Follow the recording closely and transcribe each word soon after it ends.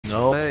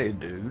No way,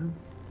 dude.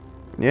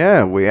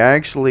 Yeah, we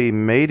actually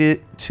made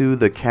it to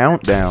the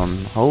countdown.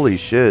 Holy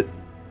shit.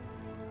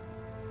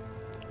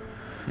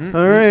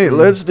 Alright,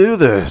 let's do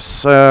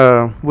this.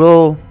 I'll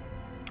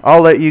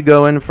let you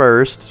go in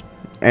first,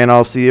 and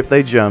I'll see if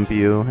they jump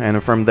you,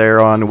 and from there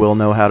on we'll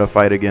know how to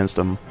fight against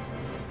them.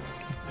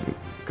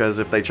 Because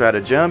if they try to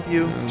jump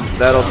you,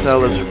 that'll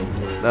tell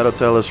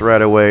us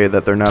right away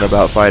that they're not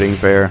about fighting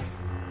fair.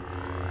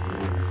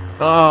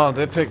 Oh,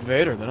 they picked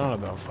Vader. They're not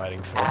about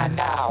fighting fair. And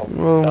now,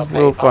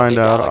 We'll find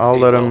out. I'll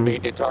let them.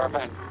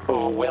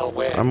 Who will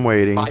win? I'm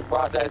waiting. My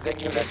processing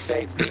unit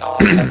states the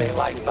odds of a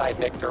light side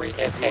victory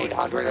is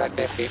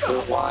 850 to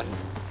 1.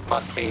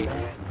 Must be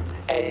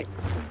a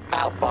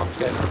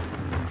malfunction.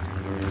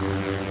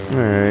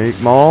 Alright,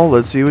 Maul,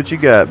 let's see what you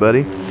got,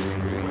 buddy.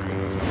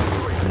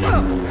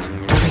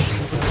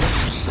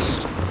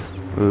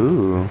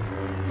 Ooh.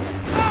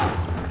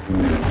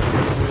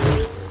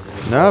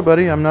 Nah,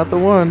 buddy, I'm not the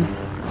one.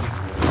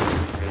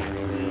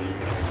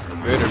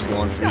 Vader's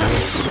going for you.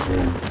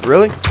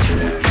 Really?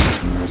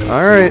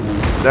 Alright,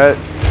 that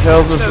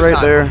tells us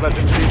right there.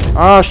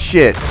 Oh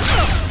shit.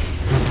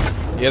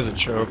 He has a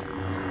choke.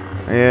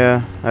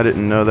 Yeah, I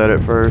didn't know that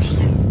at first.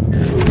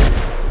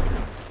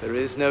 There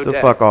is no The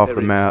death, fuck off there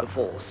the is map. The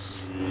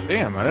Force.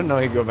 Damn, I didn't know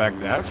he'd go back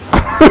that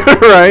far.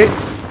 Right?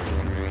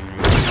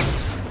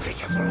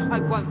 I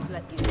won't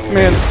let you.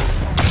 Man.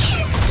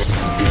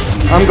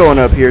 I'm going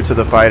up here to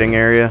the fighting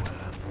area.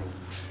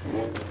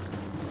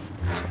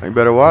 You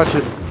better watch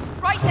it.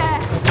 Right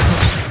there.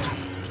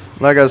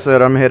 Like I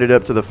said, I'm headed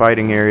up to the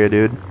fighting area,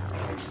 dude.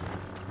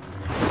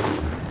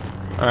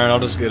 Alright, I'll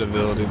just get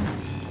ability.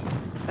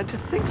 And to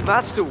think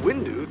Master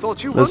Windu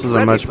thought you This is a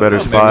weren't much ready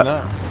better for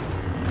spot.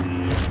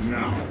 Maybe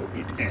not.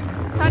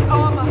 That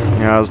armor.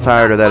 Yeah, I was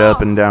tired of that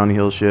up and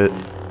downhill shit.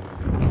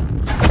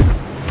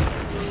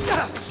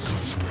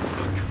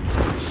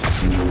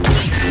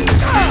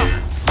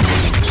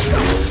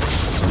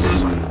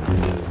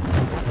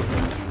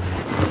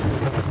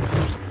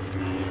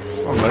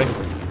 Come on, buddy.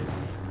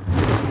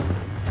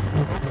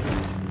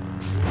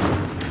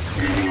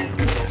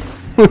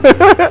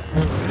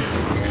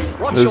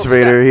 This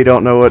Vader, he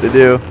don't know what to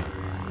do.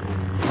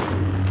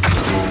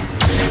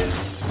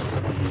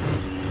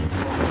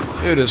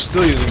 Dude is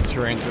still using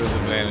terrain to his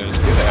advantage.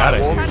 Get out of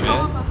here, That man.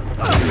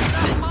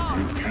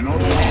 armor.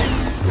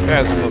 This guy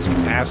has the most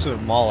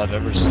massive maul I've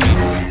ever seen.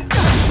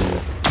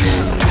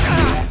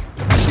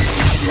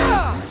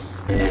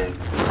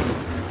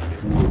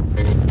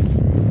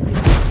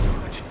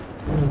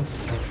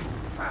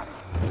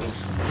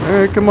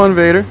 Alright, come on,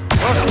 Vader.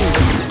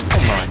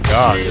 Oh my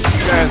god, dude,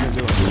 these guys are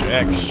doing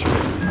jack shit.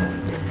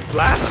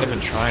 Blast Not even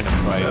trying to No,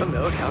 fight.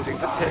 no counting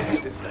the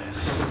taste, is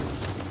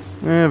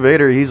there?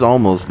 Vader, he's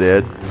almost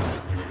dead.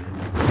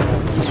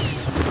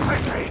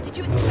 Did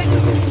you expect me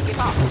to give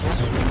up?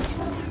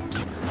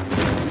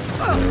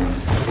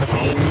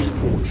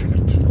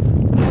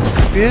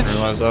 I Bitch.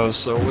 realized I was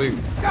so weak.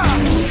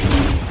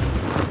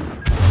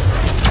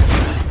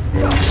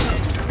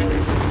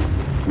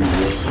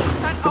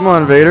 That Come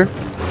on, armor. Vader.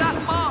 That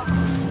mask.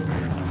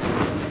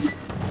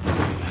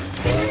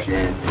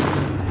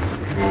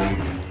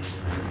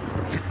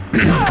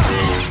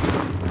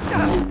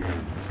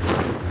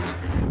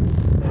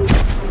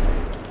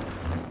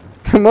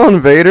 Come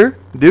on, Vader.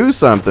 Do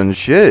something.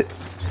 Shit.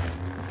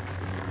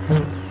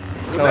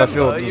 That's how I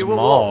feel with this you were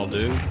maul, warned.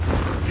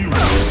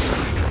 dude.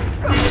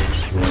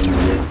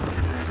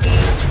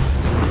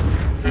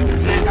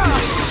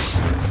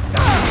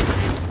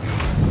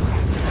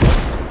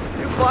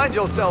 You find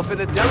yourself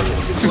in a delicate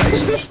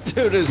situation. This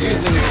dude is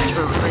using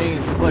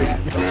terrain like a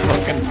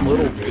fucking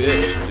little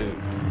bitch,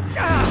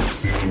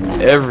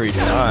 dude. Every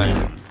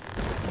time.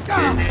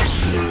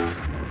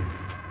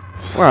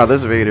 Wow,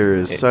 this Vader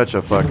is such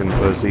a fucking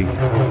pussy.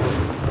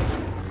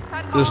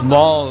 That This armor.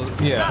 maul,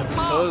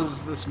 yeah, so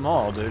is this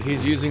maul, dude.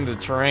 He's using the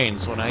terrain,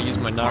 so when I use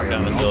my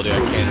knockdown ability, I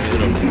can't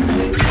hit him.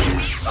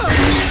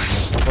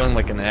 I'm playing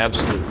like an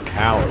absolute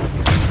coward.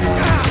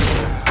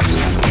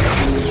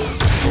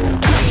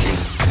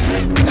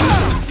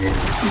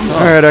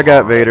 Alright, I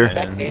got Vader.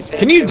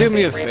 Can you do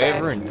me a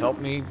favor and help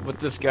me with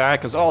this guy?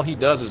 Because all he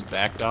does is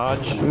back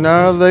dodge.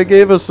 No, they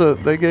gave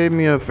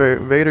me a fair,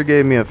 Vader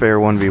gave me a fair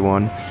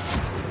 1v1.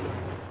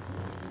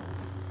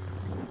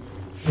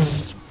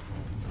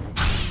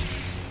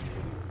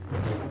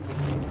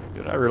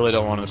 Dude, I really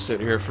don't want to sit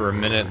here for a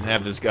minute and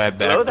have this guy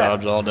back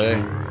dodge all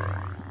day.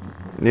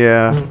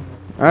 Yeah,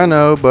 I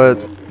know,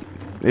 but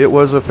it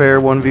was a fair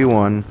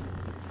 1v1.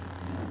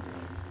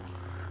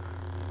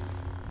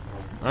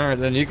 Alright,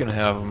 then you can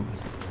have him.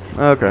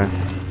 Okay.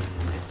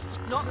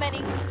 Not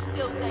many, but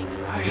still dangerous.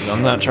 Because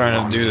I'm not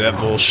trying to do that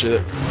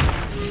bullshit.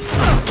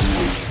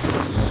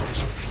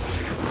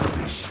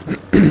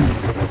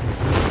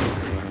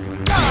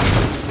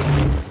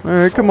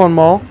 Alright, come on,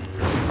 Maul.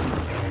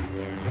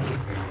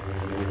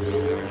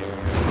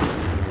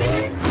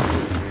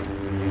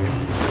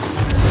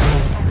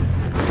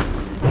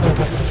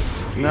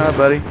 Nah,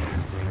 buddy.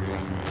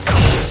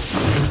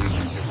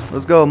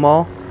 Let's go,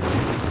 Maul.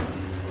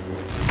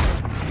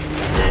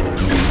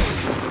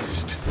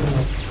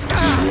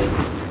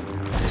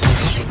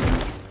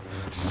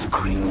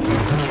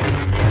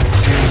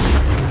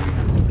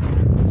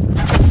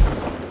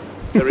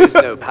 There is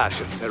no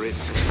passion. There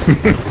is.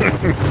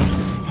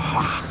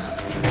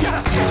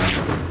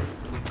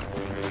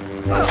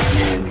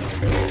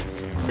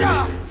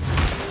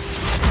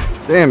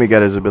 Damn, he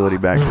got his ability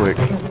back quick.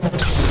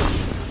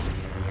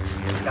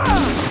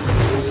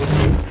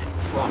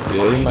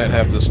 Yeah, he might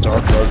have the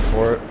star card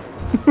for it.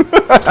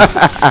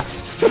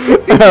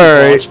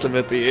 Alright. Launched him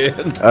at the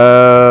end.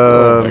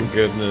 Oh my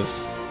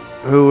goodness.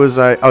 Who was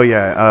I? Oh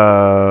yeah,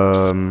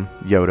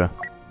 Yoda.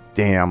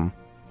 Damn.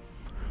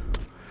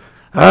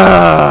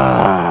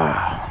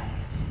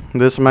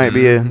 This might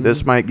be a.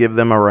 This might give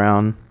them a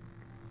round.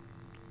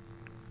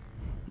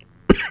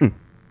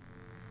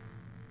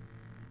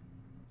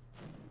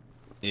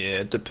 Yeah,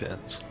 it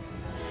depends.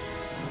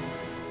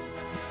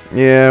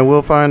 Yeah,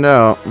 we'll find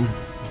out.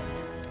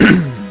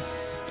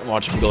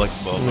 Watch him go like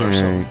Boba or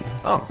something.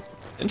 Oh,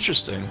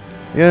 interesting.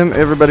 Yeah,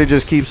 everybody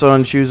just keeps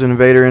on choosing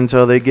Vader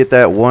until they get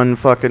that one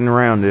fucking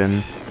round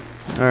in.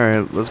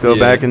 Alright, let's go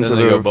back into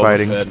the Boba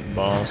fighting. Fett and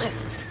boss.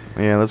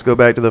 Yeah, let's go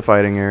back to the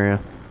fighting area.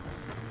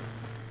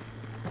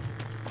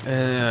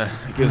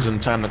 It gives them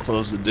time to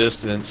close the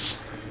distance.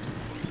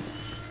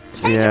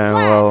 Yeah,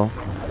 well,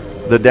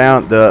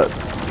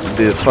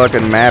 the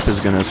fucking map is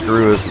gonna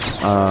screw us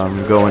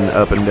going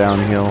up and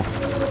downhill.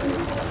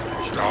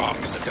 Strong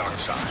in the dark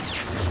side.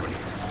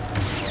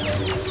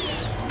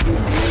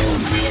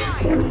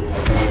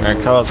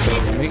 Alright, Kyle's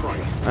coming for me.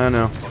 I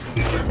know.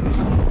 You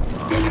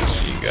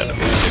gotta be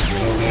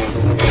kidding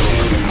me.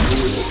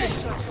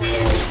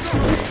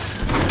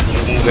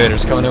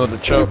 Vader's coming in with a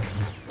choke.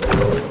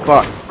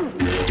 Fuck.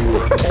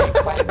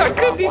 I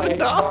couldn't even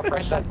dodge.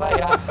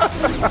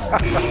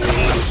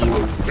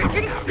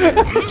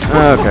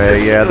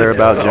 Okay, yeah, they're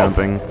about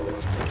jumping.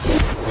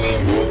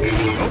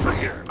 Over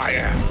here, I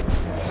am.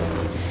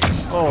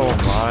 Oh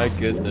my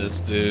goodness,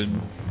 dude.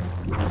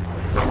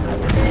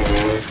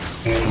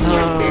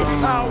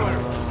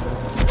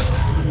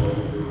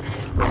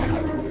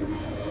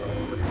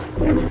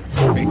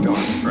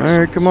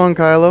 Alright, come on,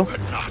 Kylo. But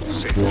not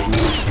safe.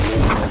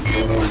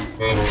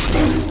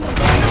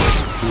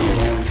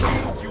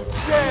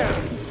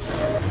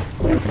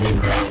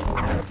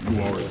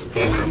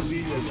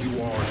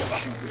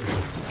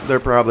 They're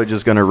probably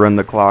just gonna run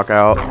the clock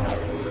out.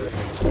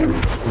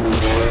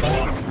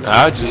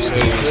 I'd just say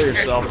clear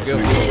yourself, go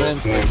for the win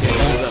so they can't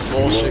use that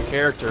bullshit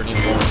character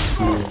anymore.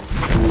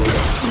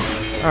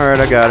 Alright,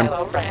 I got him.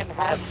 Kylo Ren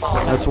has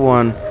fallen. That's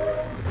one.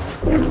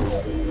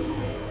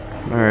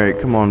 Alright,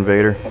 come on,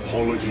 Vader.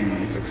 Apology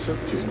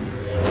accepted.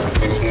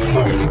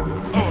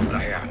 Oh,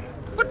 I am,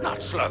 but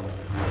not slow.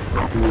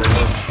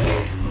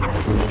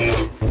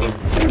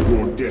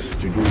 Your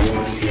destiny.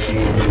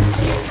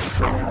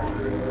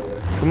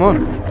 Come on,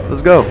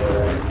 let's go.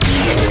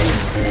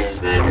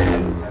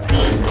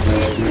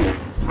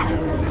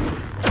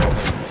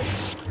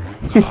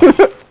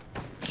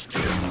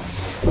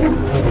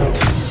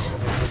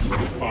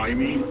 Defy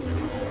me.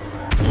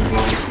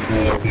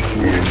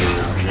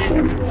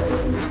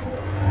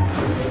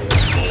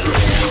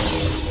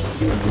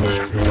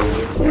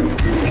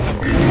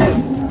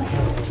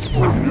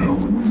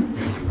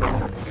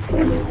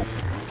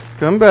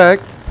 Come back.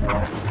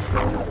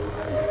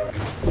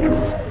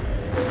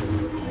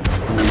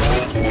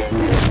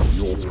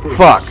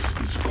 Fuck.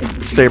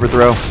 Saber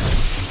throw.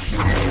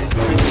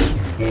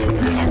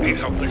 I'll be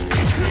helpless.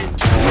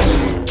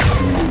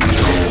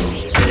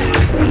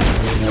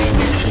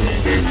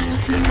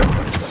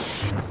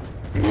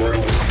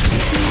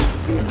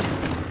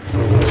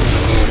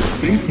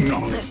 Think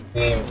not.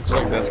 Looks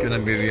like that's gonna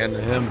be the end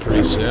of him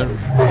pretty soon.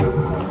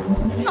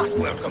 Not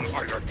welcome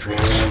by your tree.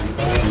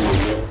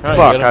 Alright,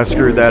 Fuck, get him. I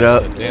screwed that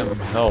up. Damn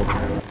health.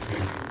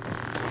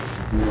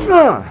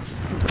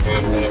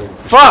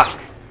 Fuck!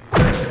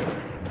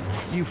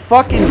 You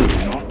fucking...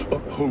 Not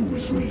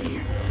oppose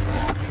me.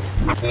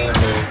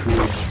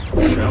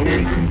 Shall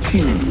we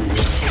continue?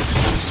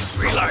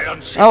 Rely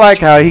on I like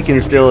how he can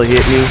still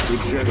hit me. The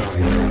Jedi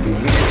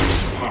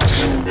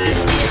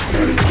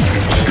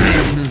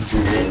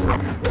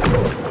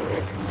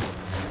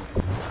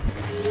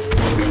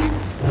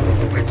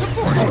with the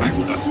Force, my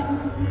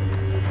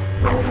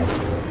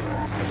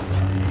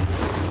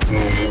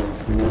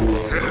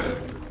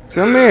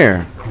Come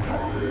here.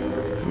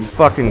 You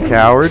fucking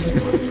coward.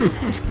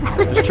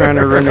 Just trying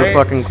to run the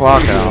fucking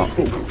clock out.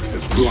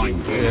 has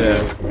blinded.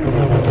 Yeah.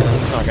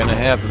 It's not gonna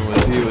happen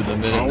with you with a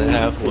minute and a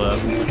half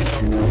left.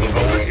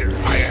 Over here,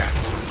 I am.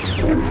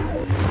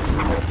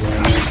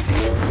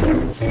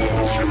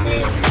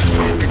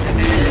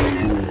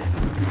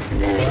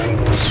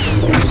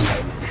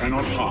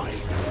 Cannot hide.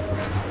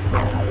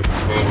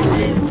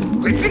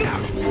 Quicken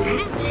out.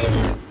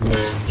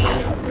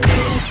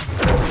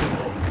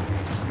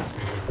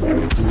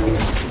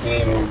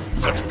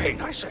 Such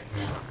pain, I sense.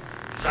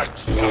 Such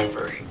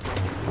suffering.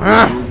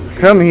 Ah,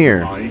 come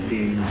here. I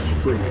gain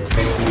strength.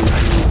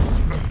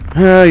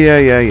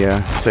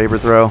 Yeah. Saber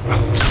throw.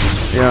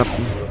 Yep.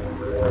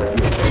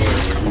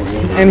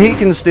 And he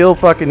can still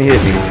fucking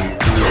hit me.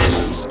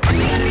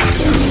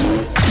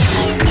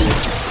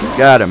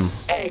 Got him.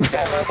 A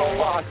terrible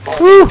loss for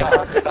Woo. the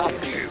dark side.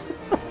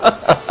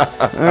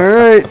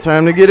 Alright,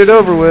 time to get it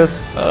over with.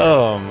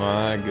 Oh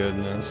my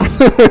goodness.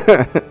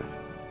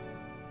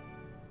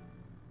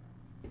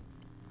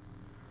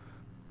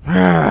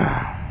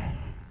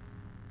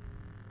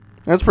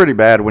 That's pretty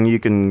bad when you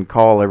can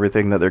call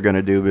everything that they're going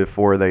to do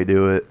before they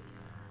do it.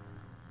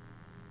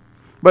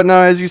 But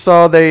no, as you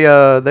saw, they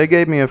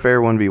gave me a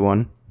fair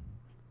 1v1.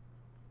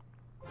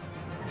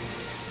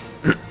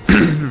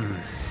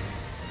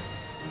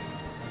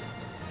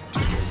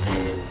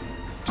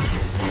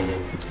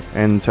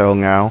 Until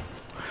now.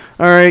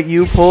 Alright,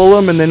 you pull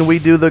them and then we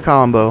do the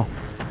combo.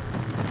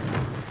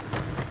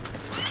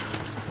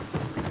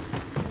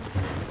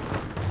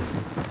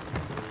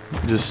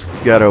 Just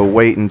gotta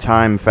wait and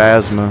time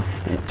Phasma.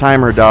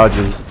 Timer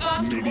dodges.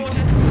 First order. You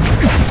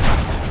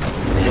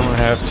don't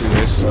have to,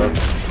 they suck.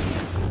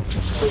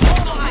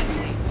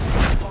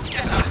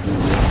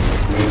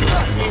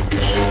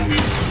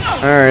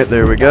 Alright,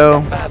 there we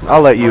go.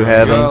 I'll let you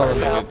have Oh, him.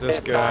 look at this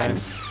guy.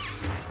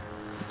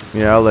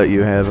 Yeah, I'll let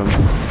you have him.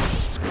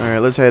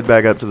 Alright, let's head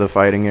back up to the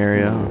fighting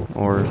area.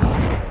 Or...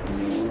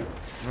 No,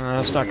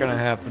 that's not gonna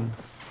happen.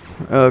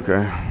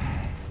 Okay.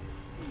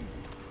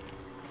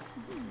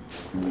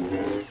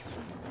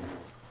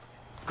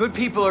 Good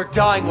people are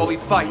dying while we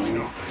fight.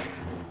 Give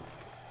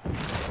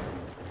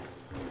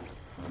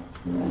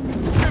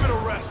it a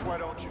rest, why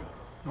don't you?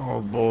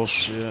 Oh,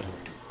 bullshit.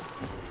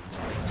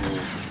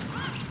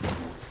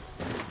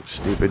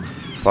 Stupid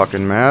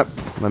fucking map.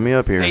 Let me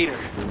up here. Vader.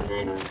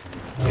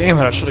 Damn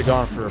it, I should have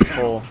gone for a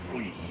pull.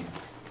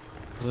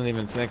 Wasn't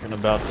even thinking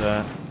about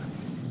that.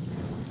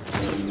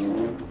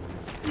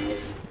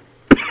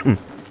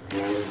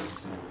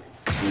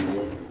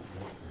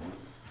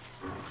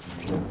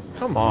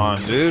 Come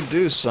on, dude,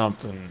 do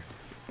something.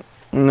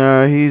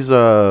 No, he's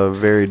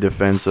very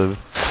defensive.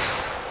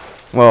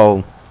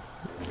 Well,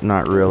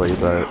 not really,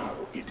 but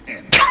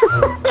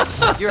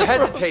You're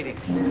hesitating.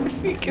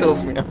 He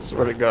kills me, I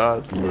swear to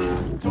God.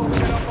 Don't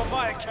get up on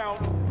my account.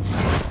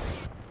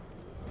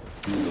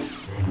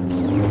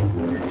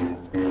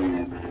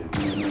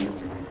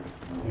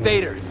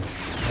 Vader.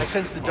 I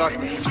sense the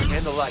darkness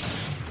and the light.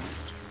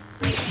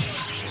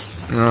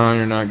 No,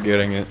 you're not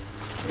getting it.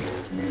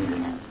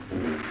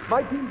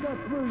 My team's not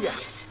through yet.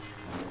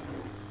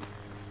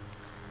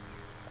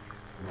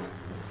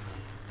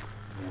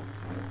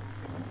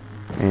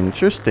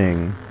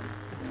 interesting.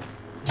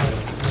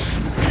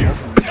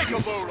 Take a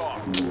load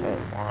off. Oh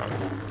my.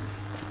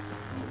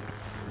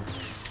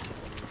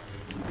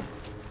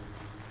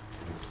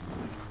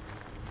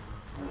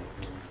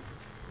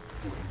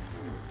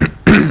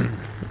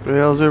 What the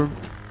hell's there?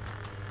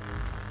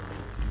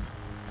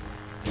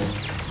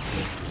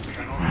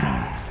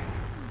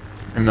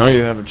 I know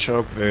you have a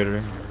choke,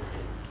 Vader.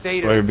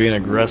 That's why you're being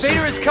aggressive.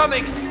 Vader is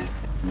coming!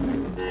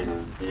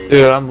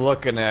 Dude, I'm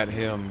looking at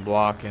him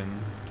blocking.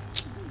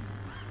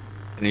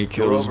 And he Your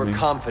kills me.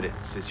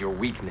 overconfidence is your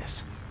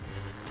weakness.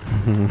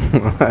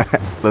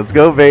 Let's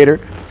go, Vader.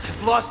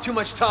 I've lost too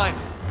much time.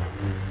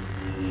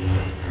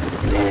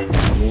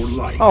 Your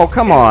life. Oh,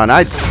 come on.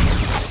 Unite.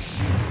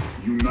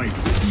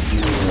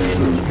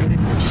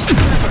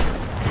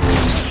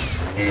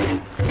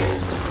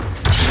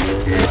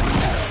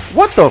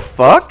 What the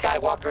fuck?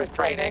 Skywalker's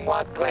training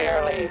was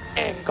clearly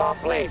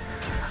incomplete.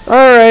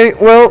 Alright,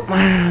 well,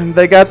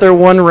 they got their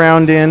one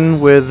round in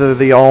with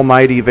the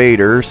almighty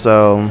Vader,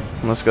 so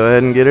let's go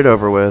ahead and get it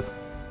over with.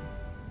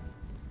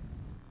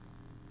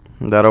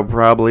 That'll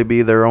probably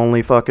be their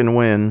only fucking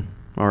win,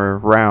 or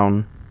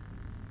round,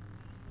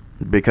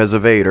 because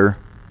of Vader.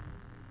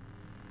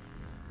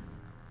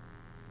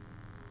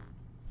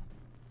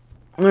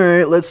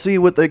 Alright, let's see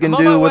what they can I'm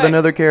on my do with way.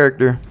 another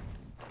character.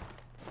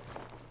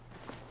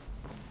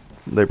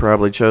 They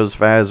probably chose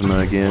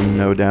Phasma again,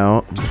 no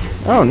doubt.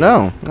 Oh,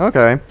 no.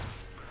 Okay.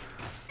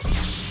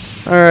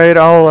 Alright,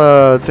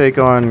 I'll take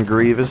on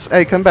Grievous.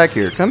 Hey, come back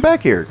here. Come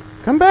back here.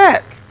 Come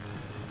back!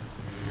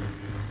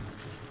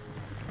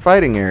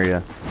 Fighting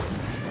area.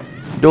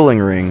 Dueling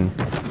ring.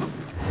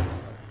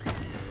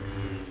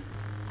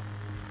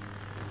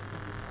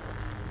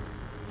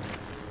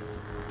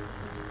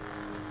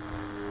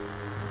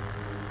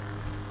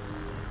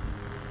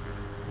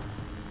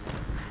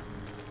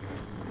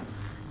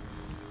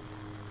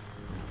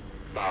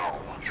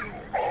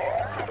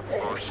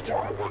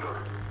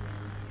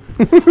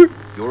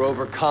 Your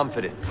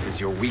overconfidence is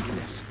your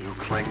weakness.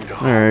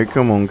 Alright,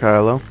 come on,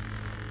 Kylo.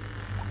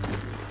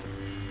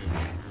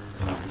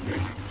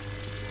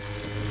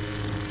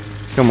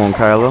 Come on,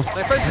 Kylo.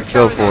 My friends are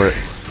Go counting for on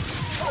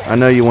it. I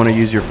know you want to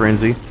use your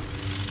frenzy.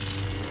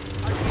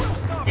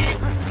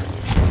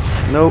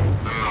 Nope.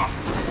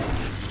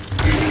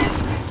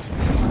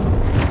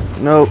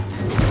 Nope.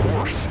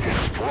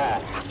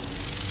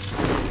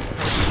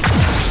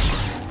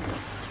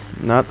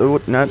 Not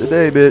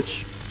today,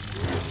 bitch.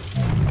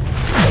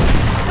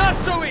 Not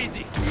so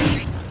easy!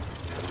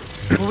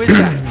 Who is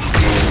that?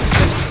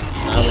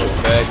 I look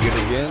bad yet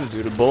again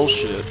due to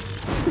bullshit.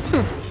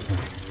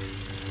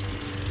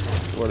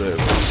 Whatever.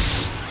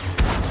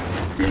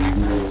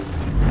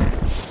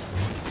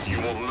 You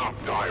will not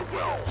die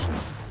well.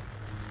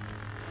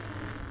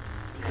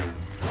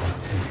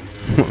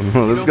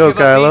 Let's go,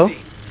 Kylo.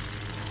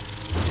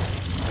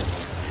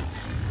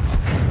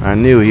 I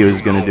knew he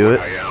was gonna do it.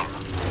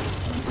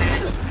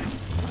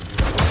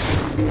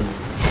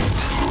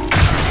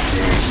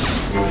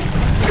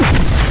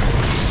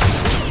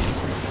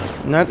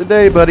 Not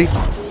today, buddy.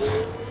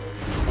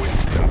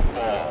 Twist and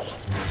fall.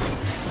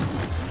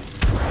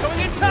 Going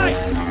in tight.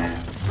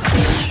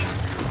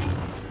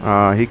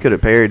 He could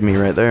have parried me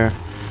right there.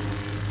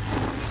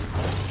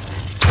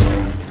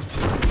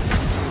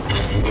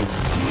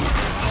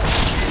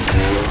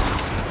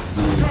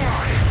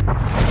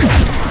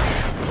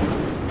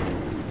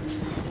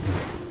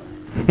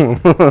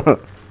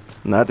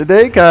 Not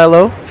today,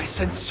 Kylo. I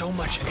sense so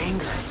much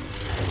anger.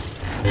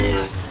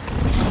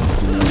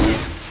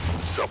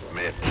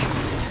 Submit.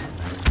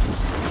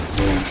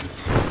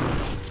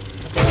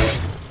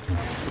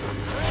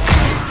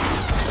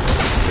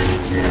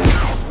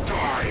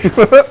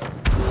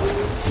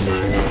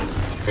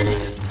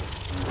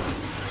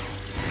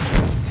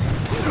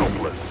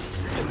 Helpless.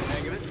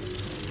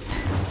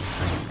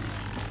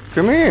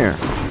 Come here.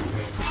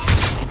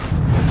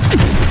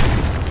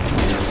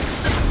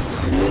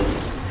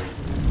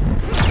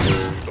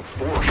 The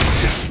force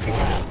is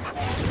strong.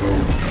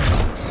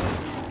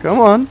 Come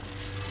on.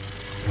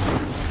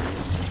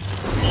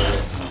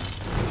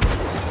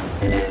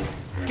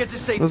 Get to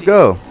safety. Let's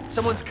go.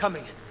 Someone's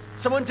coming.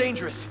 Someone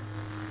dangerous.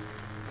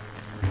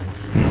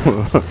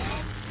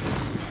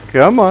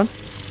 Come on.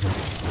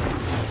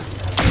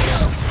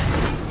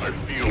 I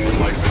feel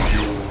life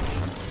in you.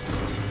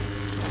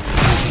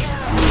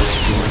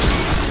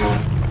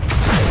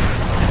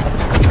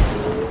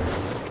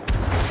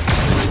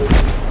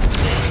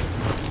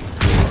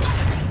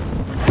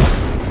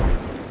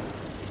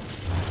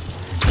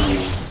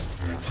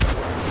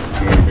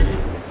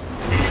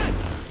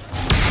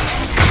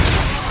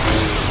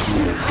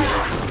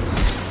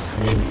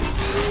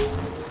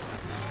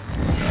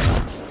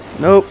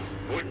 Nope.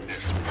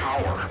 Witness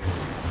power.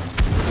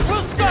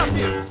 We'll stop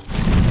you.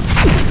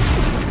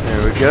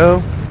 There we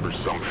go.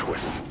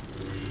 Presumptuous.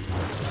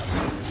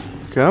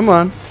 Come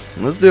on.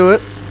 Let's do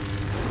it.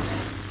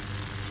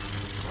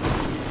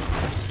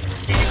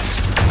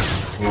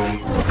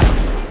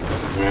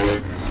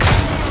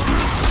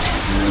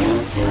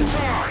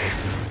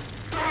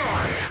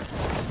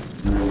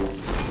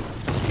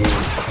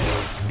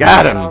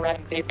 Got him.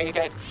 Already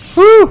defeated.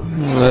 Woo!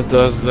 That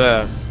does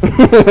that.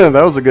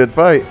 That was a good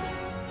fight.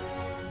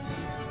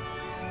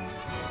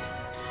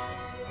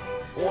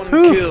 One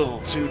Whew. kill,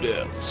 2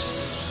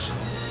 deaths.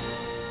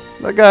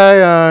 That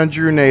guy,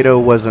 Drew NATO,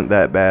 wasn't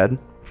that bad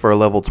for a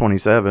level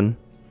 27.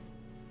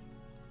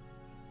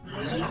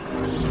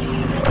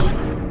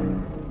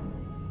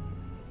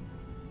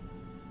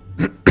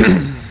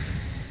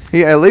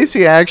 At least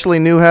he actually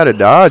knew how to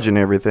dodge and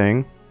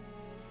everything.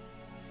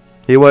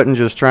 He wasn't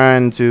just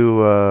trying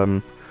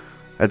to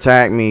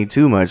attack me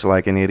too much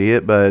like an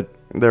idiot, but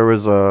there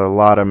was a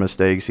lot of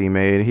mistakes he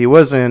made. He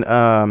wasn't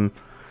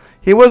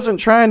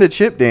trying to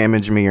chip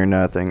damage me or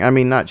nothing. I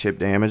mean, not chip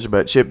damage,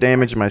 but chip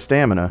damage my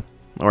stamina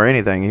or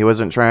anything. He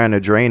wasn't trying to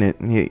drain it.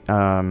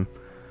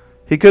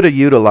 He could have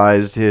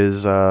utilized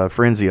his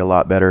frenzy a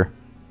lot better.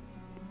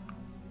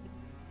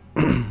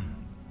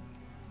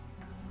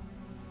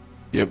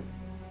 Yep.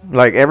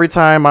 Like every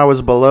time I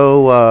was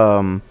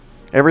below,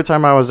 every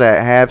time I was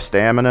at half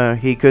stamina,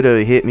 he could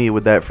have hit me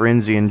with that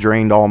frenzy and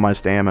drained all my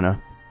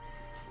stamina.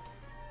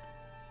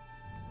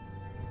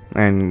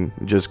 And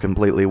just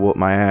completely whooped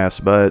my ass,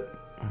 but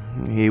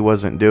he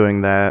wasn't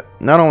doing that.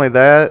 Not only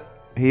that,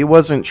 he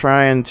wasn't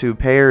trying to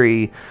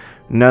parry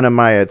none of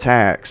my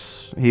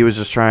attacks. He was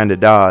just trying to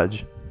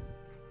dodge.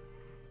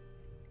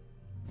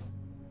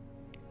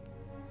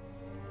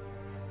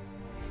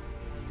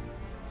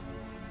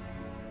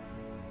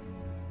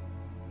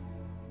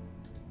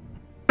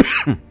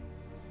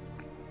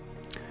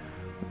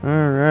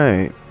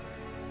 Alright.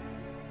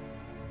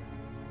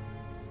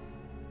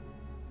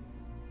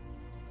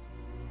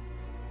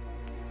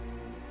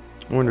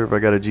 I wonder if I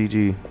got a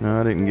GG.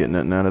 No, I didn't get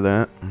nothing out of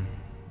that.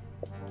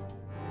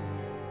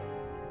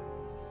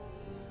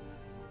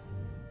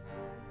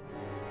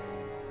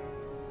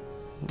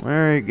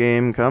 Alright,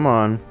 game, come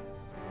on.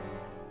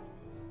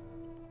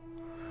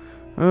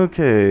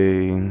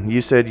 Okay,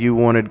 you said you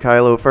wanted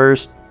Kylo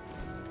first?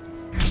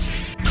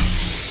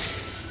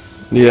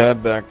 Yeah, I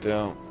backed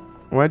out.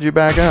 Why'd you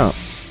back out?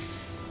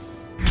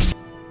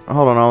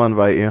 Hold on, I'll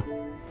invite you.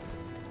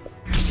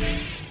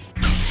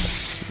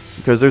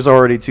 Because there's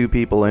already 2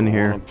 people in I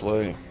here. wanna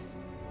play.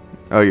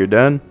 Oh, you're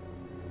done?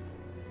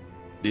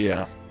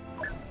 Yeah.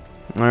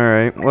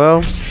 Alright,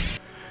 well,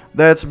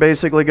 that's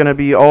basically going to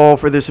be all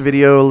for this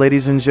video,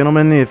 ladies and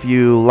gentlemen. If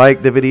you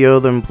like the video,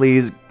 then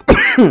please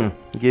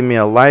give me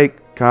a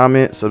like,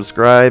 comment,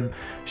 subscribe,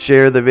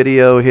 share the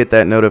video, hit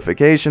that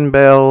notification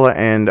bell,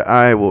 and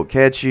I will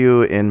catch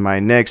you in my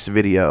next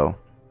video.